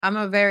I'm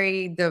a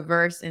very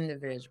diverse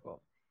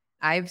individual.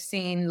 I've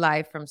seen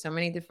life from so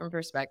many different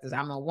perspectives.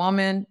 I'm a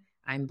woman,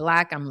 I'm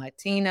Black, I'm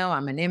Latino,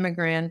 I'm an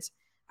immigrant,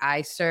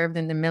 I served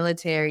in the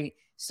military.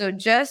 So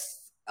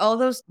just all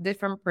those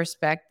different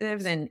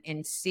perspectives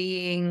and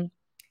seeing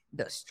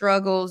the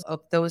struggles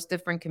of those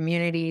different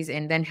communities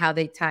and then how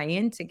they tie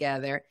in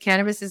together,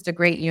 cannabis is the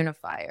great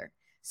unifier.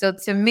 So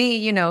to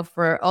me,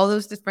 for all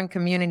those different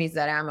communities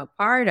that I'm a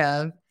part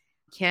of,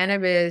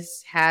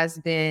 cannabis has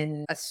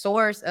been a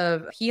source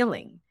of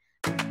healing.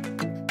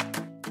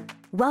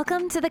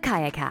 Welcome to the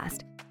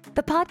KayaCast,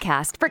 the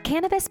podcast for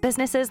cannabis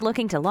businesses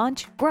looking to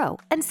launch, grow,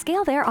 and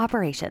scale their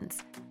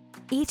operations.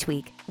 Each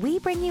week, we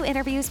bring you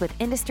interviews with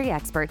industry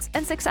experts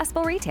and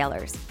successful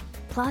retailers,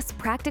 plus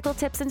practical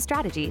tips and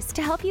strategies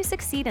to help you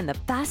succeed in the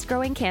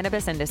fast-growing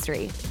cannabis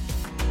industry.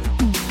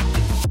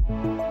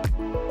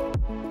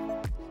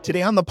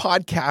 Today on the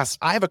podcast,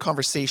 I have a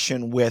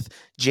conversation with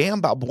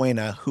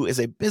Balbuena, who is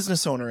a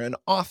business owner and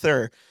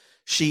author.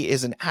 She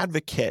is an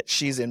advocate.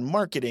 She's in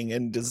marketing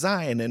and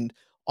design and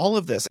all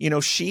of this.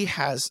 She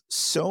has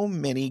so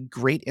many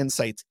great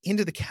insights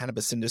into the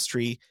cannabis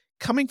industry,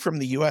 coming from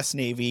the U.S.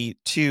 Navy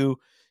to,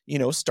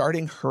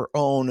 starting her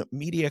own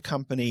media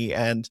company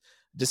and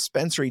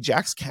dispensary,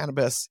 Jack's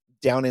Cannabis,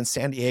 down in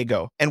San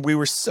Diego. And we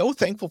were so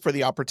thankful for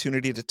the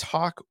opportunity to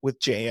talk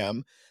with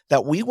JM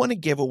that we want to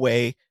give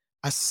away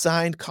a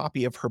signed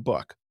copy of her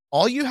book.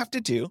 All you have to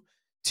do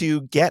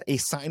to get a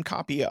signed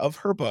copy of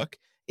her book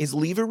is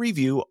leave a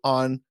review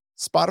on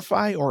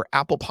Spotify or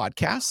Apple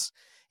Podcasts.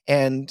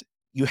 And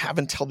you have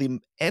until the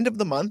end of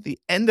the month, the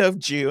end of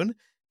June,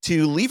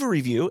 to leave a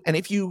review. And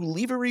if you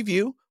leave a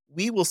review,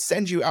 we will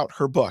send you out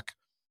her book.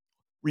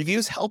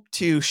 Reviews help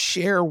to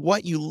share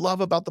what you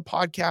love about the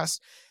podcast.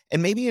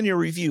 And maybe in your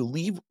review,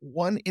 leave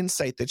one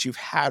insight that you've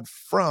had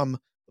from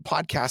the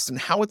podcast and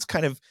how it's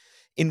kind of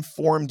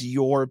informed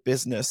your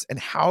business and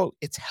how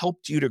it's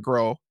helped you to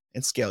grow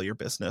and scale your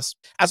business.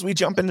 As we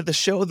jump into the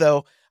show,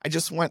 though, I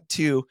just want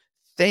to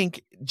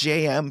thank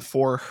JM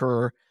for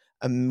her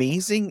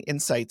amazing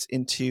insights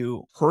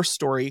into her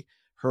story,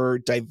 her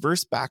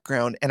diverse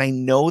background. And I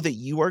know that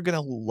you are going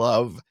to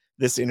love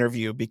this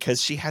interview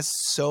because she has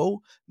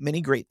so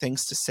many great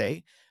things to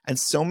say and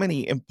so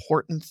many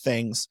important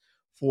things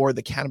for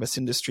the cannabis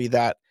industry,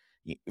 that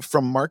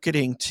from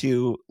marketing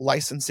to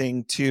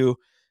licensing to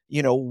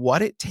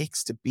what it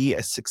takes to be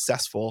a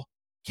successful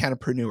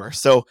Canna-Preneur.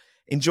 So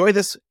enjoy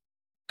this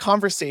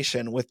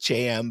conversation with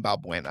JM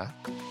Balbuena.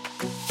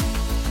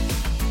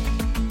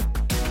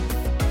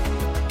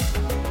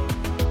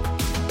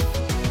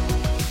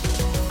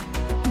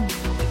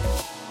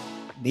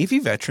 Navy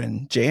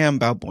veteran JM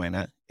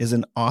Balbuena is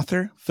an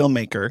author,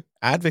 filmmaker,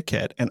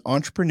 advocate, and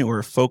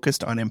entrepreneur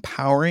focused on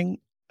empowering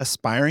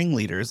aspiring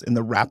leaders in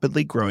the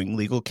rapidly growing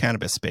legal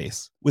cannabis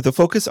space. With a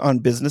focus on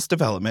business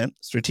development,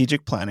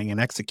 strategic planning, and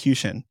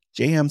execution,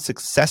 JM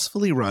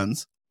successfully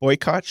runs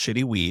Boycott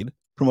Shitty Weed,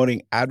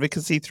 promoting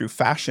advocacy through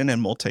fashion and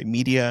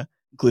multimedia,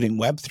 including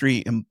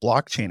Web3 and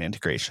blockchain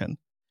integration.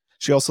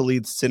 She also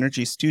leads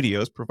Synergy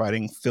Studios,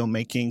 providing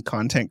filmmaking,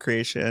 content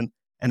creation,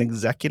 and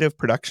executive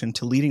production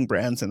to leading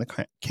brands in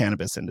the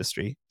cannabis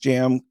industry.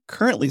 JM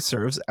currently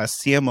serves as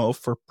CMO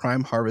for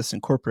Prime Harvest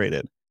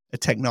Incorporated, a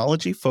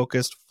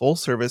technology-focused,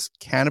 full-service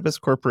cannabis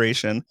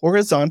corporation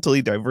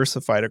horizontally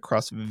diversified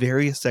across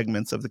various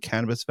segments of the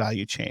cannabis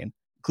value chain,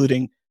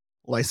 including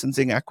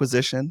licensing,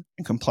 acquisition,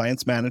 and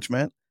compliance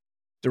management,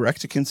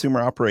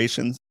 direct-to-consumer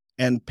operations,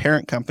 and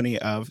parent company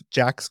of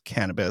Jack's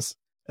Cannabis,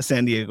 a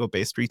San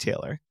Diego-based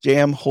retailer.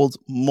 JM holds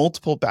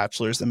multiple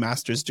bachelor's and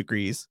master's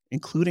degrees,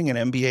 including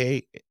an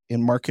MBA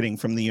in marketing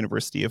from the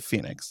University of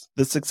Phoenix.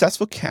 The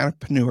Successful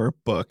Canna-Preneur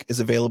book is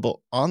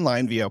available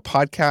online via a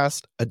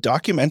podcast, a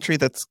documentary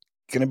that's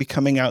going to be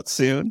coming out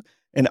soon,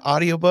 an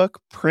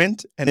audiobook,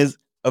 print, and is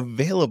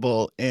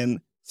available in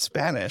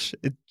Spanish.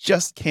 It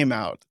just came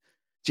out.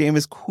 JM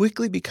is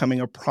quickly becoming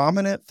a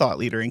prominent thought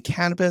leader in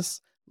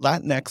cannabis,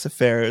 Latinx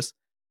affairs,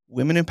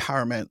 women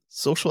empowerment,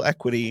 social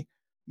equity,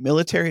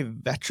 military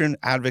veteran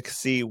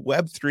advocacy,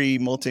 Web3,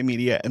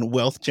 multimedia, and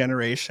wealth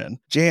generation.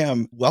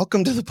 JM,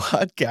 welcome to the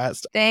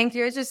podcast. Thank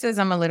you. It just says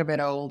I'm a little bit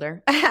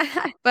older.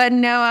 But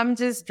no, I'm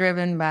just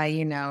driven by,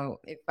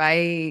 if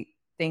I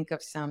think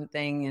of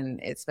something, and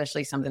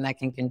especially something that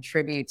can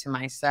contribute to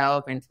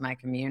myself and to my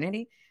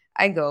community,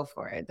 I go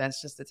for it.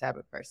 That's just the type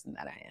of person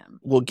that I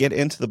am. We'll get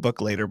into the book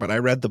later, but I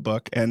read the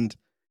book and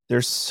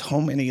there's so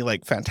many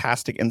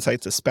fantastic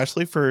insights,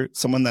 especially for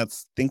someone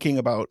that's thinking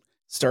about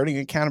starting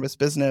a cannabis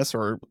business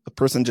or a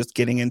person just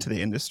getting into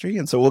the industry.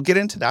 And so we'll get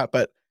into that.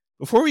 But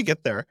before we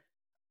get there,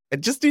 I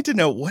just need to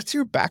know, what's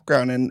your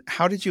background and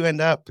how did you end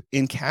up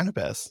in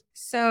cannabis?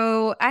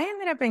 So I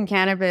ended up in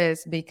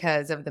cannabis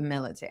because of the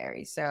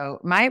military. So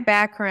my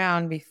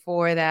background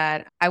before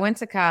that, I went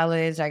to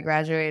college, I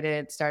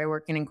graduated, started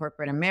working in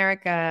corporate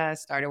America,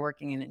 started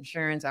working in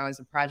insurance. I was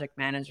a project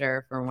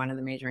manager for one of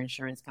the major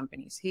insurance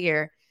companies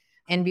here.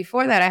 And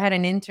before that, I had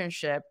an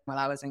internship while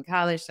I was in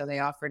college. So they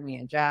offered me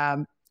a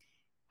job.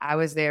 I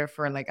was there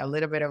for a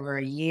little bit over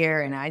a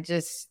year, and I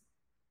just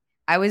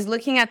I was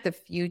looking at the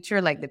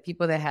future, like the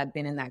people that had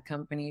been in that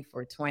company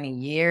for 20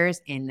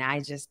 years, and I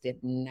just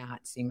did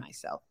not see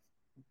myself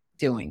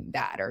doing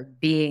that or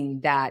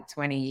being that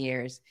 20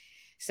 years.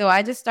 So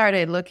I just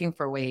started looking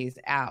for ways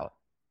out.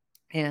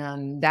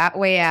 And that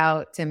way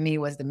out to me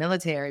was the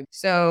military.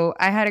 So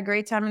I had a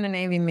great time in the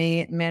Navy,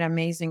 met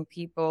amazing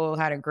people,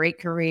 had a great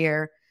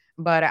career.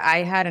 But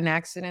I had an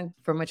accident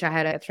from which I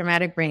had a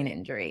traumatic brain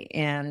injury.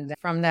 And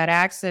from that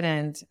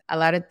accident, a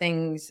lot of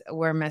things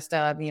were messed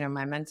up. You know,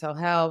 my mental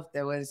health,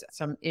 there was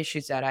some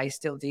issues that I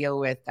still deal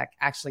with that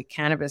actually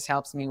cannabis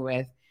helps me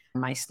with,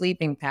 my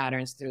sleeping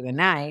patterns through the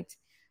night.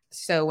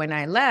 So when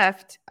I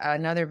left,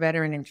 another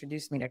veteran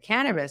introduced me to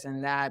cannabis,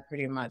 and that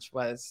pretty much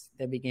was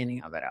the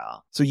beginning of it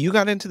all. So you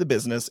got into the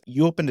business,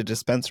 you opened a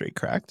dispensary,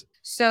 correct?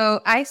 So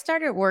I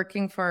started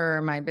working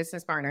for my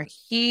business partner.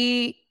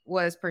 He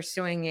was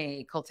pursuing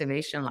a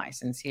cultivation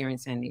license here in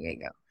San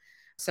Diego.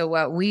 So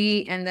what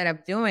we ended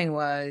up doing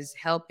was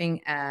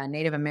helping a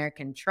Native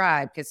American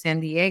tribe, because San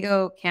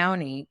Diego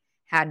County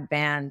had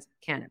banned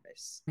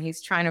cannabis.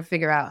 He's trying to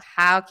figure out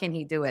how can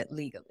he do it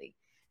legally.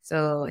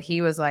 So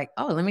he was like,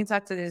 oh, let me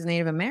talk to these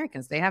Native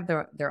Americans. They have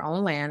their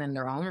own land and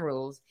their own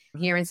rules.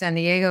 Here in San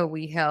Diego,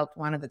 we helped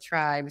one of the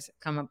tribes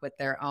come up with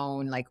their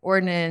own like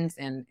ordinance,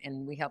 and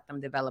we helped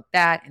them develop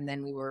that. And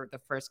then we were the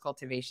first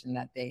cultivation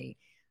that they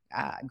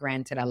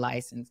granted a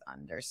license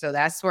under. So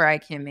that's where I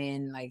came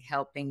in, like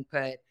helping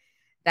put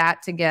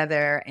that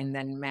together and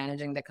then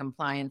managing the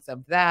compliance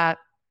of that.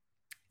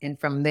 And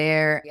from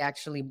there, we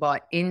actually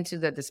bought into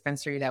the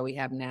dispensary that we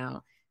have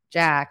now,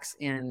 Jack's,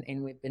 and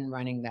we've been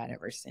running that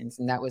ever since.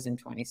 And that was in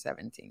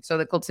 2017. So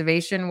the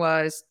cultivation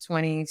was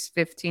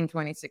 2015,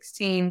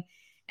 2016.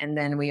 And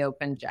then we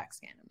opened Jack's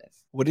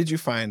Cannabis. What did you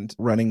find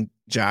running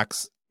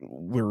Jack's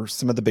were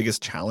some of the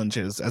biggest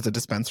challenges as a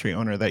dispensary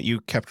owner that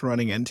you kept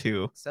running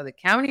into? So the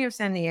county of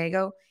San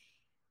Diego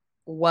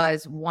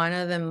was one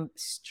of the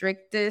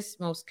strictest,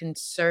 most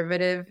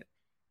conservative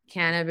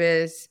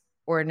cannabis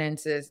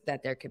ordinances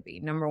that there could be.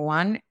 Number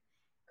one,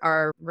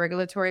 our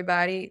regulatory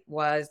body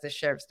was the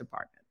sheriff's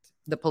department,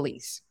 the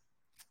police.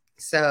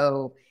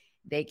 So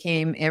they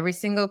came every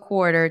single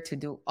quarter to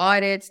do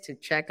audits, to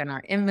check on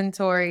our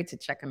inventory, to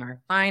check on our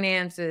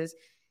finances.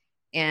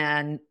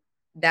 And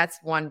that's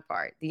one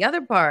part. The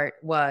other part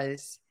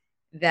was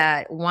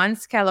that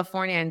once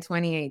California in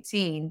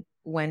 2018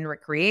 went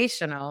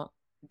recreational,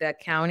 the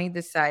county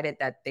decided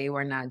that they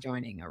were not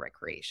joining a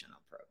recreational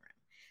program.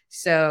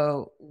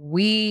 So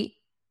we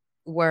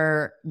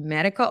were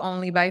medical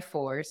only by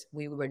force.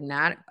 We were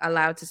not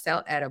allowed to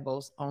sell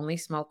edibles, only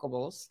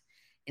smokables.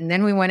 And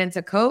then we went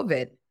into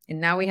COVID,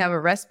 and now we have a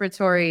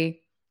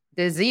respiratory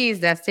disease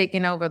that's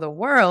taking over the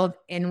world,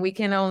 and we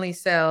can only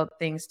sell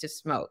things to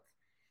smoke.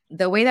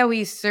 The way that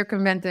we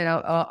circumvented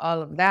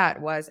all of that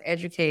was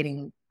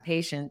educating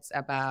patients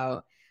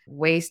about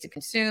ways to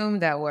consume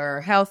that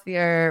were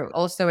healthier,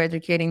 also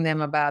educating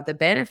them about the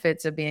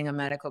benefits of being a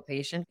medical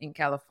patient. In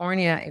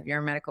California, if you're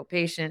a medical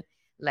patient,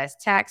 less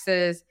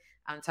taxes.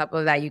 On top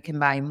of that, you can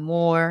buy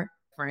more.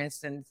 For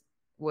instance,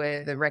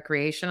 with the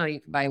recreational, you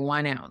can buy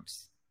 1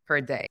 ounce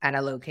per day at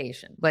a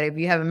location. But if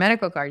you have a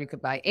medical card, you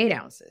could buy 8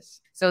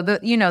 ounces. So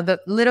the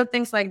little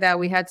things like that,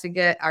 we had to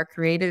get our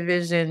creative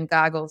vision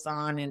goggles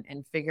on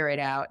and figure it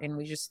out. And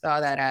we just saw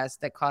that as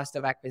the cost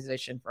of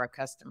acquisition for a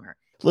customer.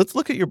 Let's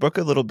look at your book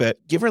a little bit.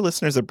 Give our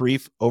listeners a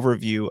brief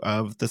overview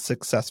of the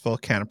successful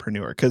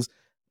Canna-Preneur. Because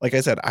like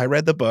I said, I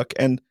read the book,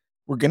 and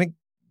we're going to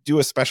do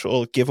a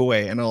special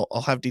giveaway, and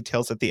I'll have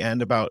details at the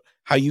end about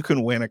how you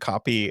can win a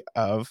copy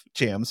of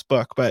JM's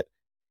book. But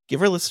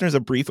give our listeners a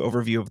brief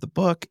overview of the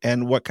book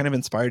and what kind of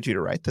inspired you to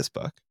write this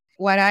book.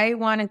 What I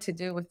wanted to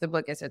do with the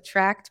book is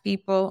attract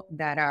people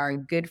that are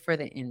good for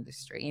the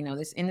industry. You know,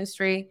 this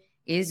industry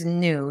is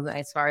new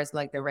as far as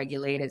like the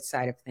regulated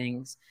side of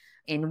things.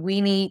 And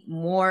we need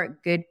more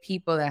good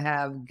people that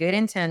have good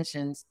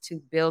intentions to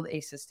build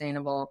a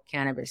sustainable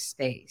cannabis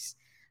space,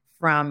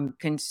 from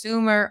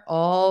consumer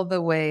all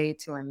the way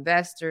to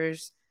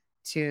investors,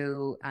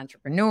 to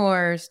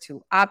entrepreneurs,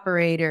 to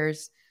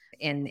operators,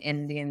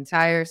 in the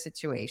entire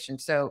situation.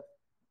 So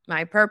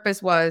my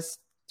purpose was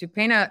to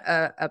paint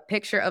a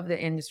picture of the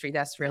industry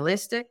that's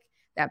realistic,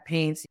 that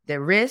paints the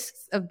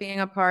risks of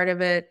being a part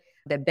of it,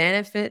 the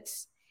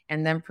benefits,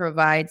 and then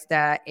provides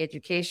that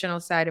educational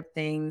side of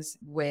things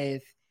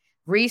with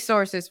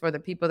resources for the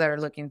people that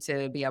are looking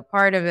to be a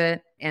part of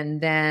it,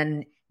 and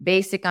then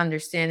basic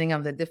understanding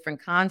of the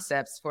different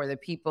concepts for the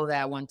people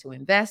that want to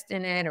invest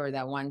in it or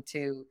that want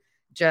to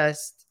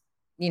just,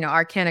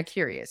 are kind of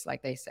curious,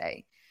 like they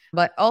say.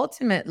 But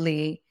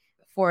ultimately,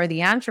 for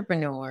the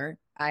entrepreneur,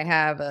 I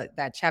have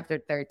that chapter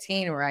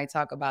 13 where I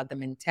talk about the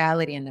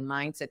mentality and the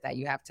mindset that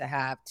you have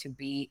to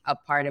be a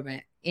part of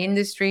an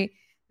industry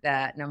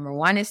that, number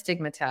one, is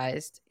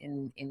stigmatized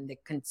in the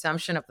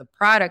consumption of the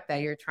product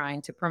that you're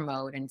trying to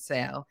promote and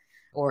sell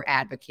or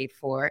advocate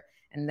for.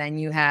 And then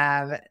you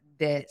have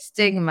the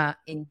stigma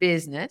in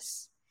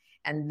business,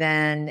 and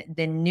then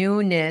the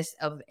newness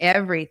of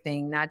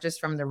everything, not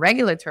just from the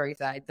regulatory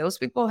side. Those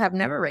people have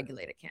never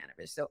regulated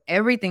cannabis, so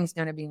everything's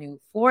going to be new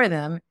for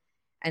them.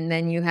 And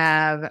then you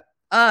have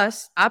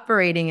us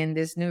operating in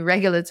this new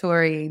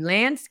regulatory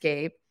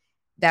landscape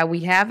that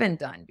we haven't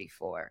done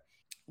before.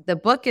 The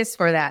book is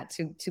for that,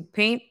 to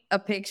paint a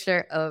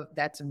picture of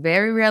that's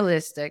very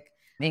realistic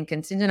and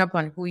contingent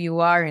upon who you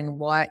are and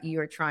what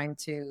you're trying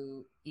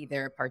to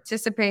either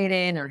participate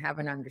in or have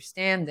an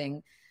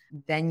understanding.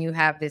 Then you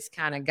have this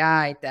kind of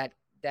guide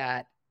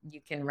that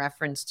you can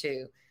reference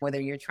to, whether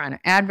you're trying to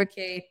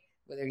advocate,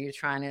 whether you're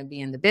trying to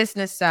be in the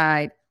business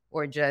side,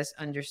 or just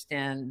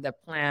understand the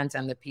plans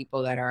and the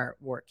people that are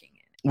working in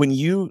it. When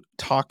you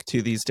talk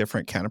to these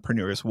different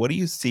Canna-Preneurs, what do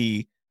you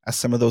see as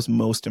some of those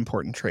most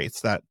important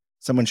traits that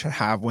someone should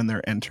have when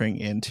they're entering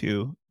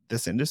into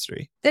this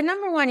industry? The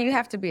number one, you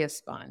have to be a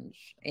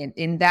sponge.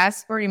 And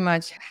that's pretty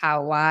much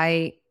how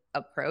I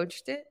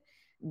approached it.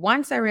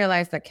 Once I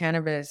realized that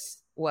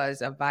cannabis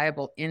was a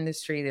viable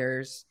industry,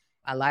 there's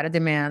a lot of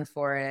demand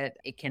for it.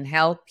 It can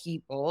help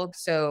people.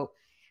 So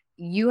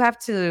you have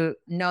to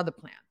know the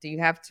plant. You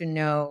have to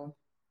know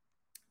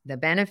the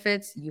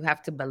benefits. You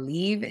have to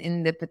believe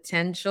in the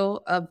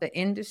potential of the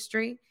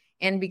industry.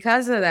 And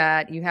because of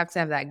that, you have to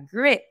have that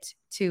grit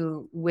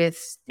to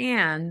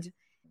withstand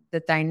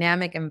the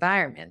dynamic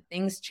environment.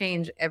 Things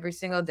change every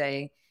single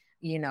day.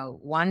 You know,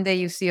 one day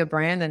you see a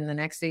brand and the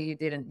next day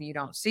you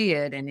don't see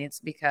it. And it's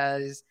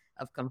because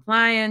of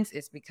compliance.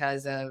 It's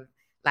because of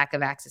lack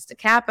of access to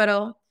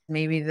capital.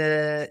 Maybe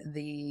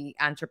the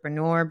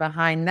entrepreneur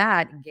behind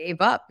that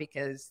gave up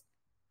because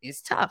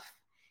it's tough,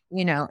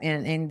 you know,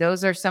 and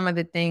those are some of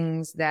the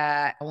things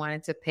that I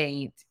wanted to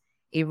paint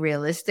a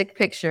realistic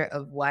picture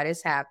of what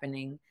is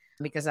happening,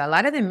 because a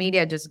lot of the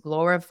media just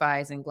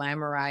glorifies and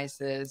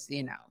glamorizes,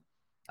 you know,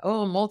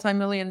 oh,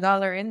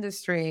 multi-million-dollar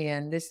industry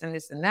and this and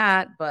this and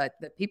that. But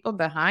the people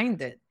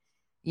behind it,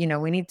 you know,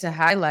 we need to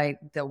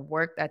highlight the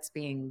work that's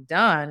being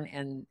done.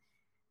 And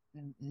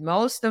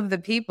most of the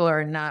people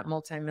are not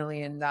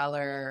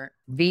multi-million-dollar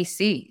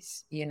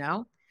VCs, you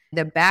know.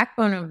 The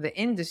backbone of the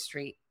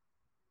industry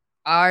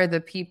are the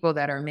people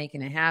that are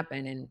making it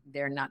happen, and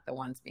they're not the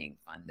ones being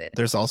funded.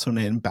 There's also an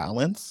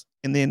imbalance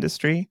in the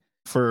industry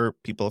for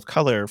people of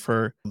color,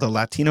 for the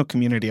Latino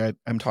community.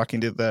 I'm talking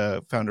to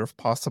the founder of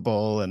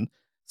Possible and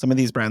some of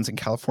these brands in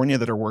California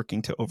that are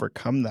working to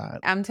overcome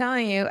that. I'm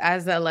telling you,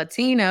 as a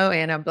Latino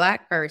and a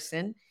Black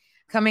person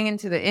coming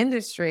into the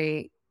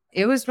industry,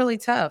 it was really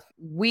tough.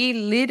 We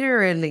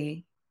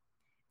literally,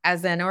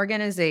 as an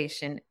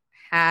organization,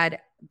 had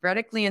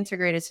vertically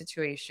integrated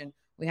situation.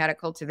 We had a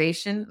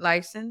cultivation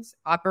license,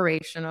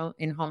 operational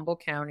in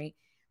Humboldt County.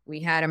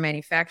 We had a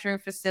manufacturing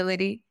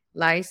facility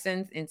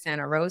license in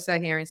Santa Rosa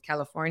here in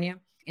California.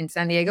 In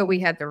San Diego, we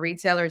had the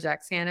retailer,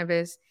 Jack's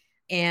Cannabis.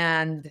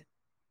 And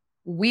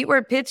we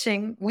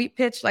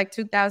pitched like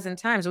 2,000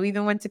 times. We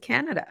even went to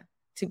Canada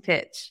to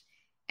pitch.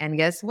 And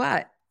guess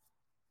what?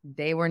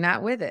 They were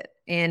not with it.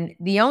 And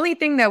the only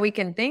thing that we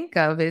can think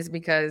of is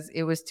because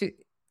it was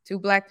two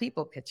Black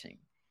people pitching.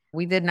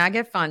 We did not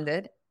get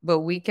funded,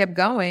 but we kept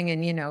going.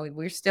 And, you know,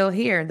 we're still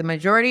here. The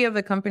majority of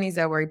the companies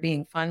that were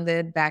being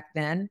funded back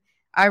then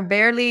are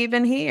barely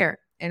even here.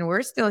 And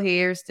we're still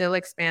here, still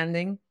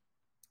expanding.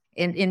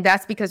 And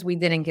that's because we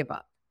didn't give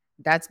up.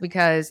 That's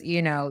because,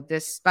 you know,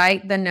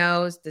 despite the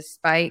no's,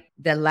 despite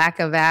the lack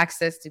of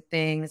access to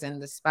things,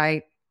 and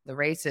despite the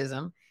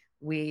racism,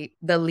 we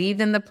believed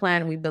in the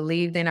plan. We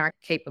believed in our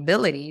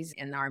capabilities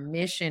and our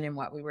mission and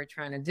what we were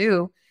trying to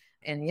do.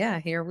 And yeah,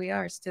 here we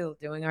are still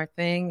doing our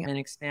thing and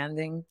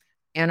expanding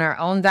in our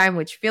own dime,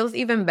 which feels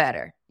even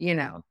better. You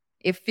know,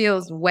 it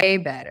feels way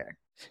better.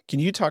 Can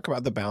you talk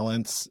about the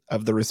balance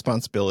of the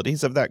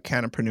responsibilities of that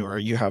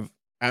Canna-Preneur? You have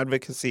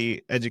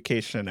advocacy,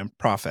 education, and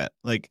profit.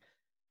 Like,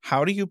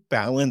 how do you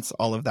balance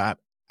all of that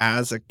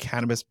as a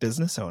cannabis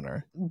business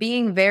owner?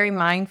 Being very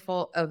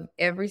mindful of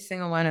every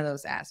single one of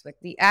those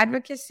aspects. The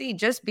advocacy,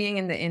 just being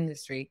in the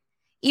industry,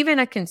 even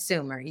a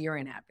consumer, you're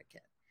an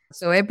advocate.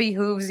 So it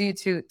behooves you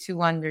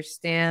to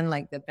understand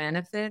like the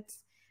benefits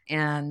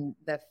and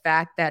the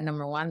fact that,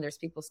 number one, there's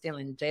people still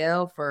in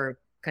jail for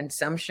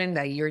consumption,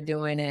 that you're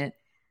doing it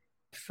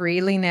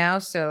freely now.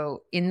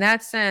 So in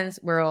that sense,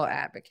 we're all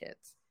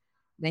advocates.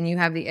 Then you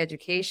have the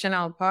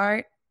educational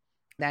part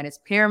that is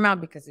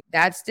paramount, because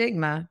that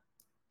stigma,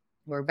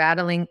 we're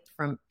battling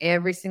from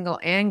every single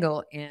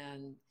angle.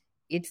 And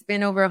it's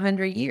been over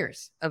 100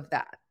 years of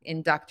that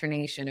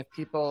indoctrination of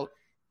people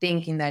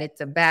thinking that it's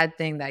a bad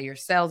thing, that your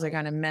cells are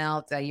going to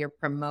melt, that you're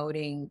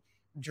promoting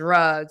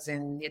drugs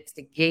and it's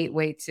the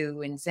gateway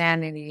to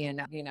insanity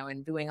and, you know,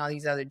 and doing all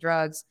these other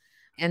drugs.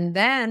 And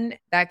then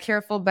that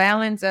careful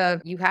balance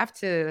of you have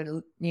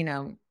to, you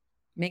know,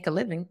 make a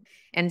living.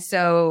 And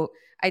so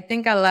I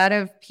think a lot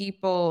of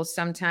people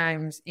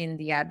sometimes in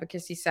the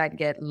advocacy side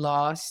get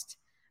lost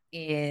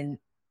in,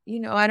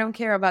 you know, I don't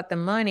care about the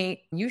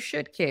money. You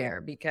should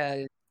care,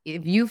 because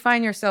if you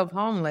find yourself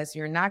homeless,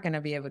 you're not going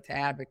to be able to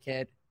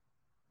advocate.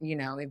 You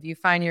know, if you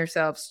find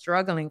yourself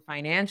struggling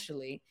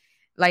financially,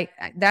 like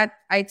that,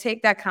 I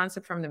take that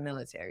concept from the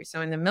military.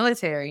 So in the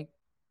military,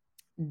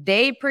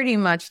 they pretty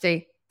much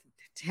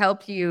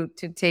help you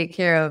to take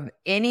care of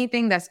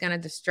anything that's going to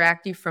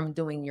distract you from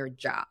doing your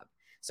job.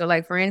 So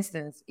like, for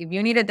instance, if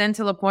you need a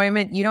dental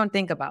appointment, you don't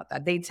think about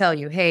that. They tell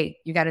you, hey,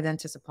 you got a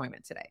dentist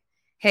appointment today.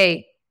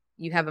 Hey,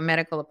 you have a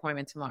medical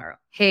appointment tomorrow.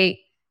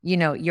 Hey,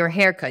 your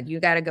haircut, you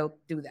got to go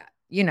do that.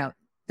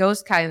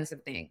 Those kinds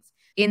of things.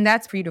 And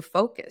that's for you to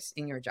focus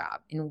in your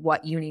job, in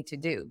what you need to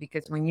do.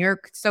 Because when you're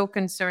so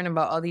concerned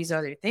about all these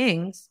other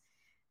things,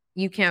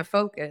 you can't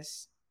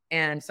focus.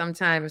 And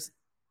sometimes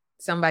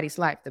somebody's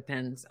life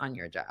depends on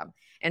your job.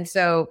 And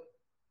so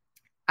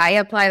I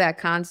apply that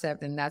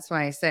concept. And that's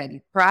why I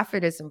said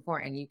profit is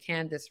important. You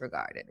can't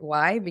disregard it.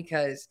 Why?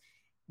 Because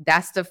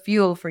that's the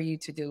fuel for you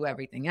to do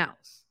everything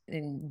else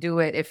and do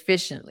it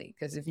efficiently.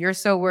 Because if you're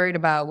so worried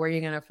about where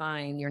you're going to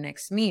find your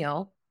next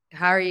meal,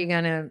 how are you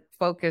going to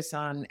focus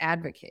on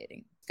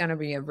advocating? It's going to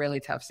be a really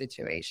tough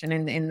situation.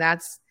 And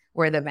that's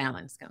where the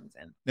balance comes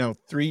in. Now,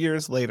 3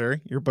 years later,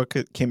 your book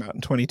came out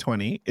in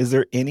 2020. Is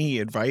there any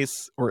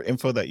advice or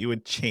info that you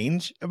would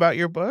change about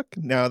your book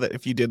now that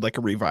if you did like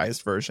a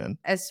revised version?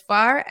 As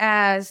far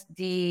as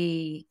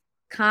the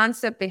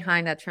concept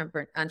behind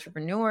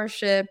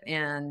entrepreneurship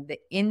and the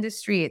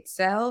industry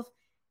itself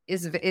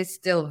is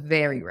still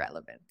very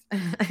relevant,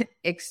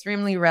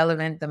 extremely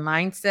relevant. The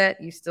mindset,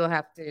 you still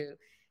have to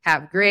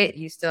have grit.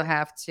 You still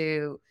have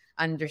to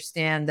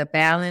understand the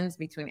balance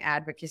between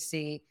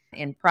advocacy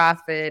and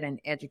profit and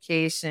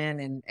education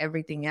and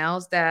everything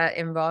else that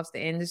involves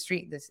the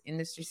industry. This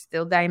industry is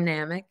still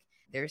dynamic.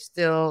 There's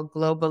still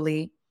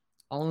globally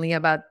only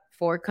about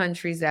 4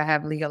 countries that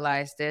have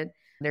legalized it.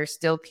 There's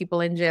still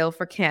people in jail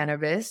for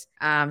cannabis.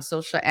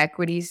 Social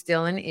equity is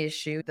still an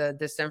issue. The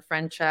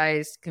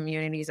disenfranchised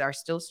communities are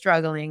still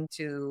struggling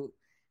to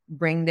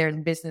bring their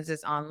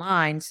businesses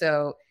online.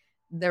 So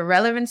the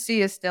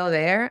relevancy is still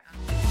there.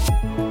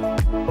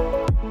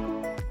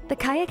 The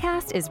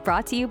KayaCast is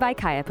brought to you by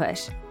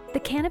KayaPush, the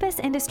cannabis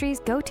industry's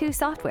go-to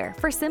software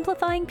for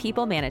simplifying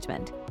people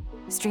management.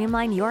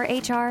 Streamline your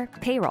HR,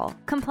 payroll,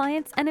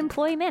 compliance, and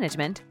employee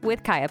management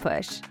with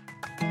KayaPush.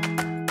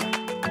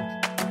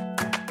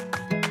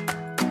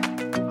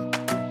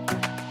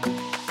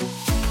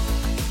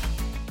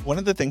 One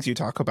of the things you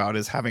talk about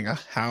is having a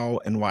how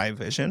and why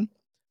vision.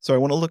 So I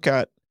want to look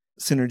at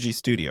Synergy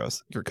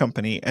Studios, your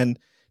company, and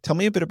tell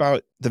me a bit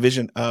about the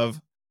vision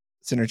of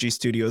Synergy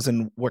Studios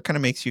and what kind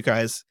of makes you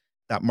guys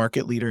that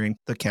market leader in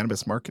the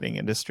cannabis marketing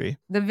industry.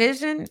 The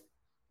vision,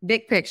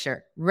 big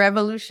picture,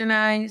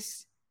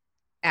 revolutionize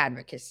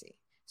advocacy.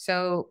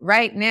 So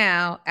right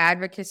now,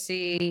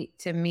 advocacy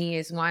to me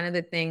is one of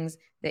the things.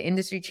 The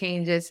industry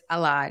changes a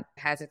lot,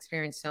 has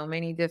experienced so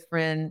many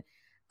different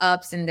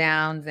ups and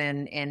downs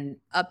and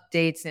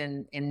updates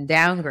and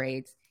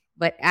downgrades.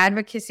 But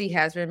advocacy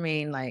has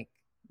remained like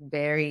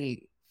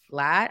very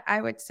flat,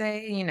 I would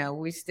say.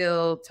 We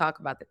still talk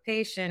about the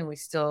patient. We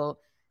still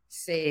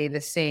say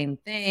the same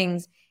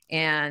things.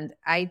 And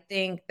I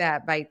think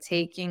that by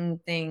taking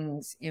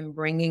things and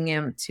bringing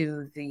them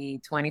to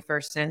the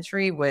 21st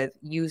century with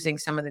using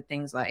some of the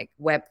things like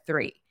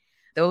Web3,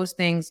 those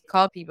things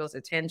call people's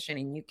attention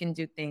and you can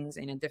do things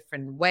in a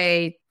different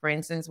way. For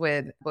instance,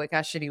 with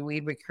Boyka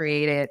Weed, we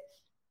created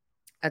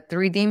a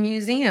 3D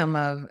museum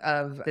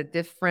of the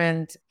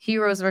different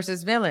heroes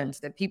versus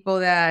villains, the people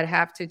that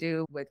have to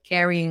do with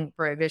carrying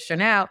prohibition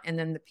out, and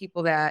then the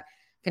people that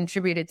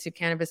contributed to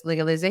cannabis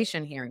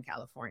legalization here in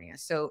California.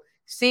 So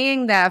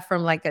seeing that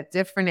from like a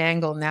different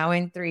angle now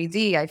in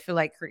 3D, I feel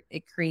like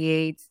it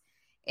creates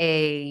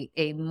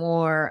a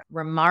more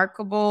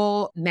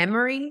remarkable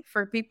memory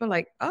for people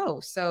like, oh,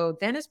 so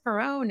Dennis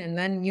Perone, and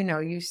then,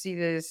 you see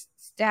this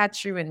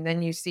statue and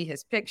then you see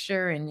his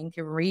picture and you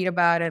can read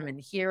about him and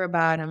hear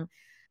about him.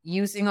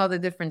 Using all the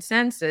different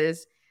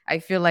senses, I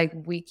feel like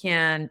we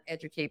can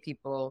educate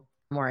people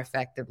more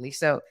effectively.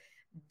 So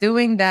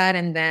doing that,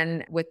 and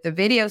then with the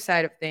video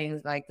side of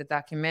things, like the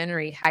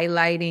documentary,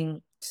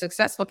 highlighting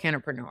successful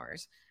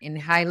Canna-Preneurs and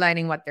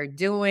highlighting what they're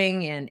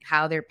doing and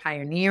how they're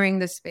pioneering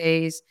the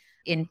space,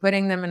 in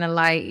putting them in a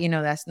light,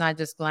 that's not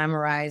just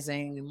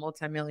glamorizing a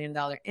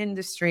multi-million-dollar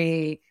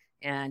industry,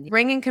 and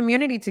bringing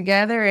community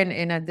together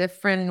in a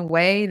different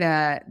way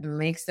that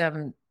makes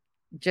them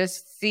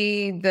just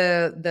see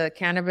the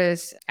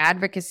cannabis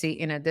advocacy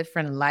in a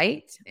different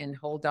light and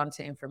hold on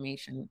to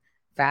information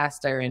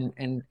faster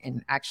and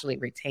actually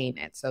retain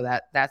it. So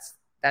that's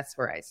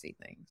where I see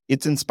things.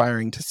 It's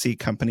inspiring to see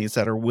companies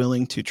that are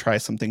willing to try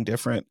something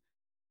different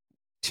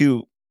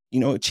to,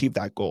 achieve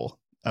that goal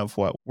of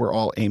what we're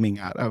all aiming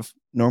at, of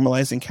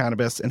normalizing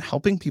cannabis and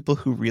helping people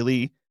who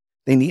really,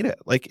 they need it.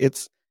 Like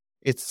it's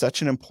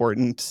such an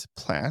important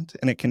plant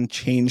and it can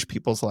change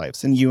people's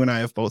lives. And you and I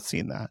have both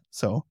seen that.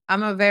 So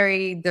I'm a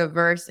very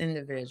diverse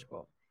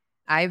individual.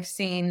 I've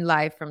seen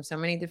life from so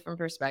many different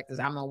perspectives.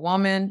 I'm a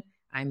woman,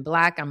 I'm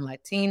Black, I'm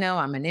Latino,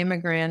 I'm an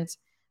immigrant.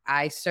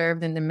 I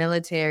served in the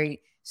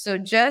military. So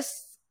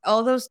just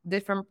all those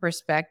different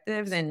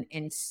perspectives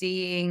and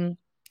seeing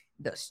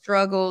the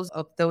struggles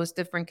of those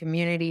different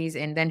communities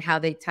and then how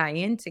they tie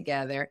in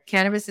together.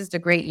 Cannabis is the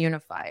great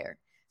unifier.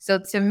 So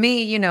to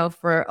me,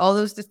 for all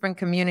those different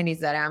communities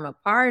that I'm a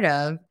part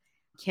of,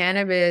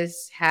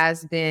 cannabis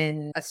has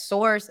been a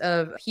source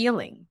of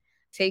healing,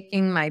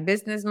 taking my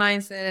business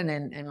mindset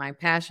and my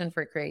passion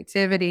for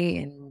creativity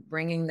and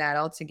bringing that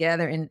all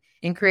together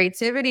in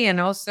creativity and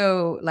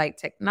also like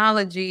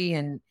technology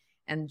and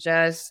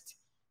just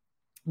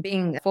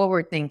being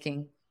forward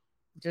thinking.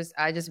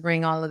 I just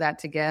bring all of that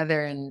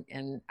together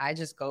and I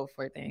just go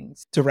for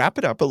things. To wrap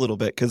it up a little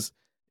bit, because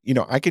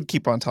I could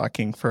keep on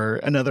talking for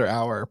another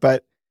hour,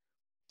 but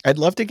I'd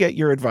love to get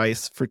your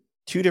advice for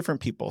two different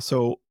people.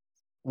 So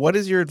what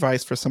is your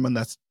advice for someone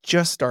that's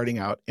just starting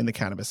out in the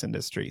cannabis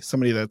industry?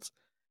 Somebody that's,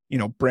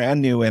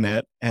 brand new in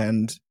it,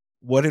 and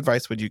what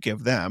advice would you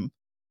give them?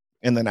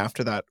 And then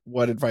after that,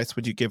 what advice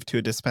would you give to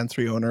a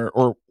dispensary owner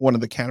or one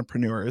of the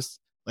Canna-Preneurs?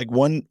 Like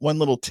one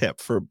little tip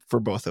for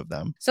both of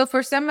them. So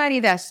for somebody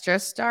that's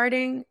just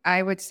starting,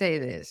 I would say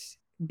this: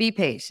 be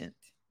patient.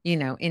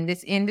 In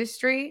this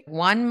industry,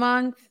 1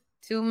 month,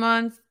 2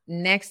 months,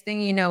 next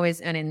thing you know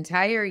is an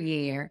entire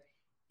year.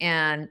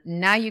 And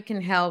now you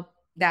can help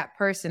that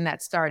person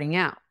that's starting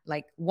out.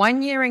 Like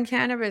 1 year in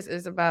cannabis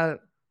is about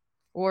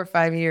 4 or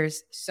 5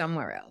 years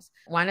somewhere else.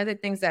 One of the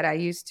things that I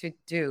used to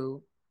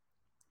do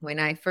when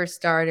I first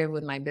started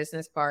with my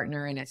business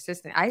partner and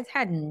assistant, I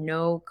had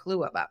no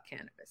clue about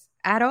cannabis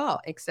at all,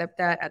 except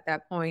that at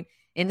that point,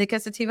 indica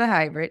sativa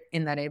hybrid,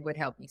 in that it would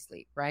help me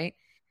sleep, right?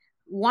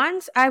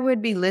 Once I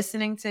would be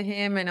listening to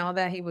him and all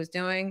that he was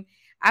doing,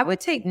 I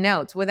would take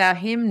notes without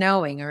him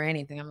knowing or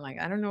anything. I'm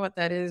like, I don't know what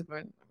that is,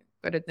 but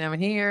put it down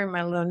here,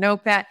 my little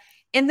notepad.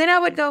 And then I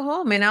would go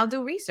home and I'll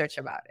do research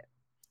about it.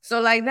 So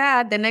like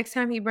that, the next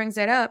time he brings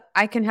it up,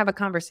 I can have a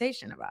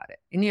conversation about it.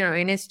 And,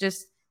 and it's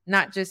just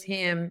not just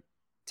him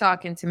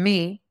talking to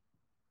me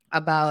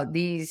about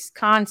these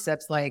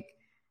concepts, like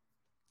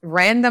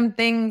random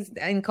things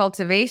in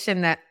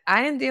cultivation that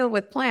I didn't deal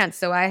with plants,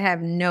 so I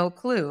have no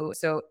clue.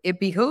 So it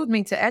behooved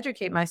me to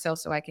educate myself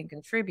so I can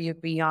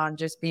contribute beyond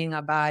just being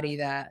a body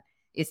that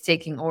is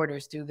taking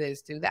orders, do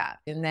this, do that.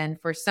 And then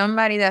for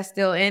somebody that's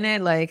still in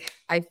it, like,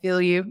 I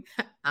feel you.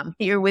 I'm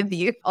here with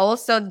you.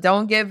 Also,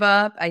 don't give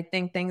up. I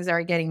think things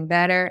are getting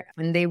better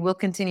and they will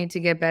continue to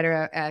get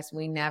better as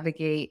we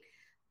navigate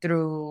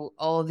through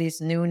all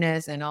this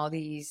newness and all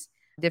these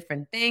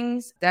different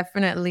things.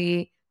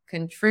 Definitely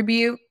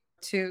contribute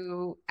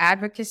to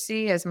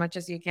advocacy as much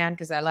as you can,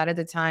 because a lot of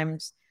the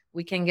times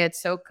we can get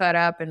so caught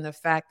up in the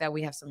fact that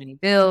we have so many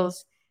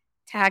bills,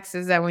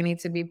 taxes that we need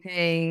to be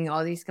paying,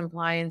 all these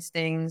compliance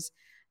things.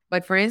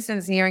 But for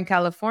instance, here in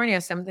California,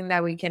 something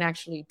that we can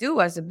actually do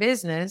as a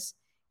business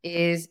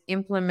is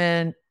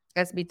implement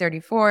SB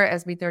 34.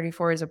 SB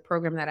 34 is a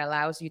program that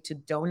allows you to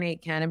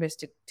donate cannabis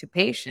to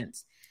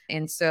patients.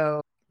 And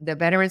so the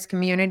veterans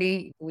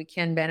community, we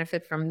can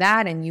benefit from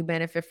that, and you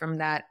benefit from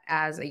that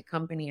as a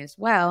company as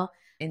well.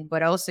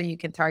 But also you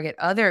can target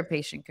other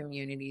patient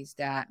communities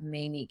that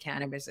may need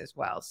cannabis as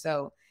well.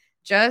 So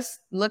just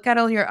look at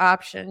all your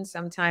options.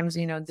 Sometimes,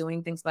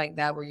 doing things like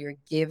that where you're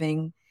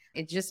giving,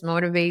 it just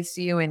motivates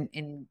you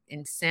and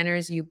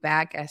centers you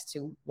back as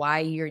to why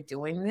you're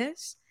doing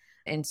this.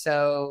 And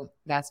so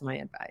that's my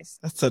advice.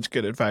 That's such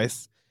good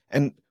advice.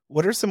 And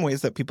what are some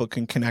ways that people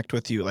can connect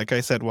with you? Like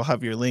I said, we'll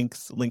have your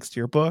links to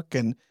your book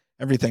and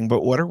everything,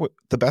 but what are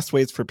the best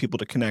ways for people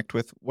to connect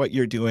with what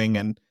you're doing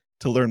and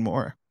to learn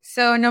more?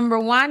 So number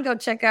one, go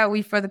check out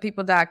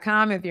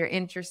weforthepeople.com if you're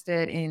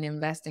interested in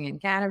investing in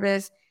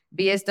cannabis.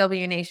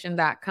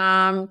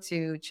 bswnation.com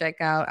to check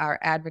out our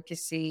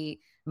advocacy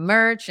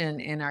merch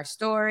and our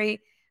story.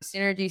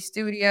 Synergy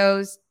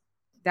Studios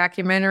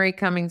documentary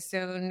coming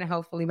soon.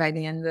 Hopefully by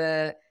the end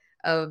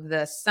of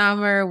the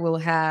summer, we'll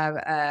have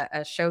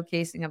a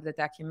showcasing of the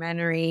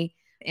documentary.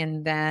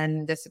 And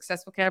then the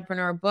Successful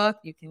Canna-Preneur book,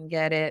 you can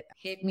get it.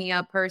 Hit me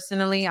up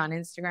personally on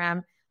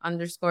Instagram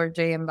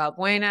 _JM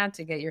Balbuena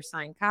to get your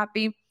signed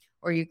copy,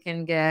 or you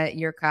can get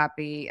your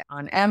copy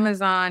on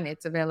Amazon.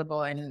 It's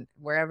available in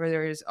wherever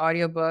there's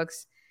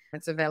audiobooks.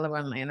 It's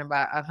available in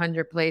about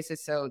 100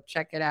 places. So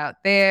check it out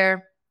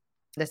there.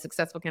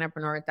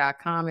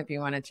 thesuccessfulcannapreneur.com if you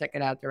want to check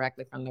it out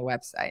directly from the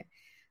website.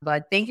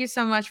 But thank you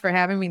so much for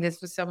having me.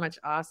 This was so much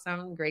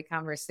awesome. Great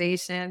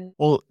conversation.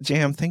 Well,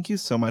 Jam, thank you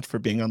so much for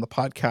being on the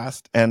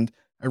podcast. And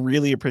I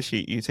really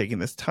appreciate you taking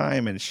this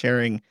time and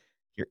sharing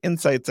your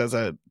insights as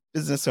a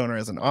business owner,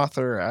 as an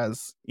author,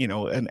 as,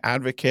 an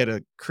advocate,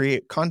 a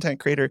content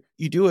creator.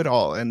 You do it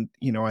all. And,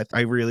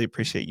 I really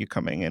appreciate you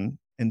coming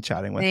and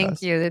chatting with us.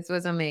 Thank you. This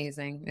was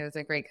amazing. It was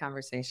a great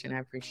conversation. I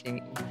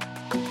appreciate you.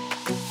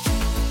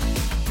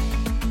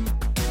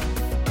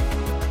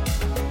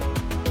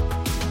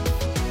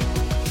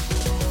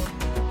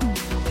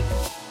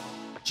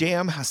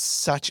 Jam has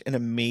such an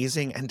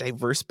amazing and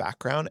diverse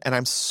background, and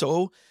I'm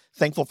so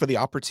thankful for the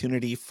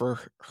opportunity for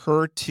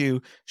her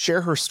to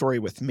share her story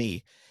with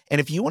me.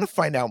 And if you want to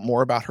find out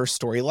more about her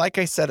story, like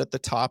I said at the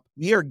top,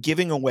 we are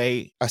giving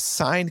away a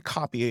signed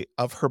copy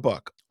of her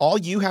book. All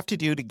you have to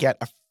do to get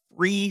a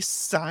free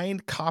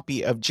signed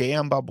copy of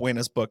J.M.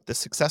 Balbuena's book, The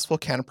Successful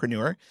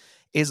Canna-Preneur,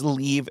 is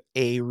leave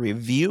a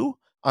review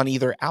on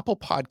either Apple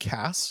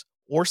Podcasts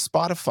or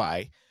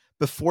Spotify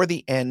before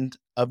the end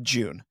of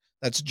June.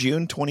 That's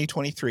June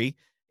 2023.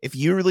 If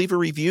you leave a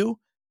review,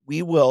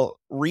 we will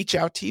reach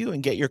out to you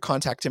and get your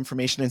contact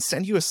information and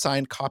send you a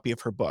signed copy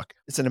of her book.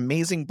 It's an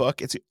amazing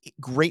book. It's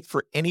great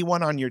for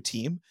anyone on your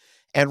team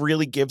and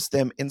really gives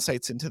them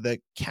insights into the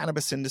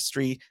cannabis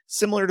industry,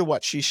 similar to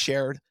what she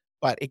shared,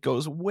 but it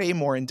goes way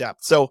more in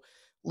depth. So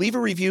leave a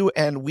review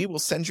and we will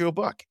send you a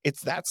book.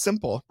 It's that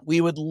simple.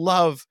 We would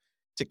love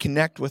to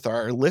connect with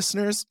our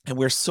listeners, and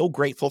we're so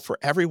grateful for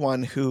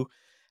everyone who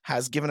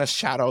has given us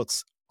shout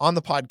outs on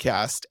the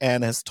podcast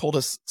and has told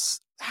us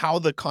how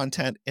the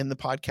content in the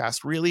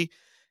podcast really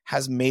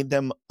has made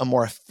them a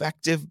more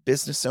effective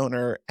business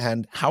owner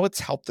and how it's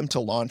helped them to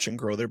launch and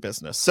grow their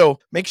business. So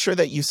make sure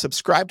that you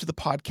subscribe to the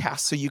podcast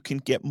so you can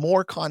get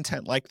more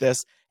content like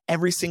this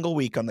every single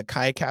week on the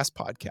KayaCast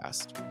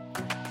podcast.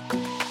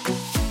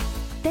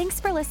 Thanks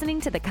for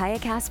listening to the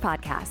KayaCast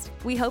podcast.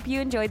 We hope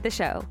you enjoyed the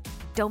show.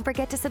 Don't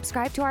forget to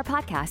subscribe to our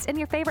podcast in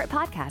your favorite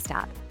podcast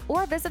app,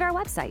 or visit our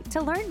website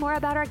to learn more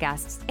about our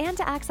guests and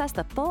to access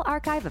the full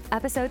archive of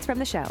episodes from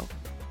the show.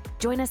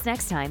 Join us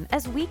next time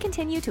as we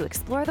continue to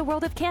explore the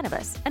world of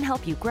cannabis and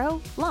help you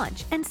grow,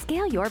 launch, and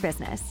scale your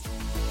business.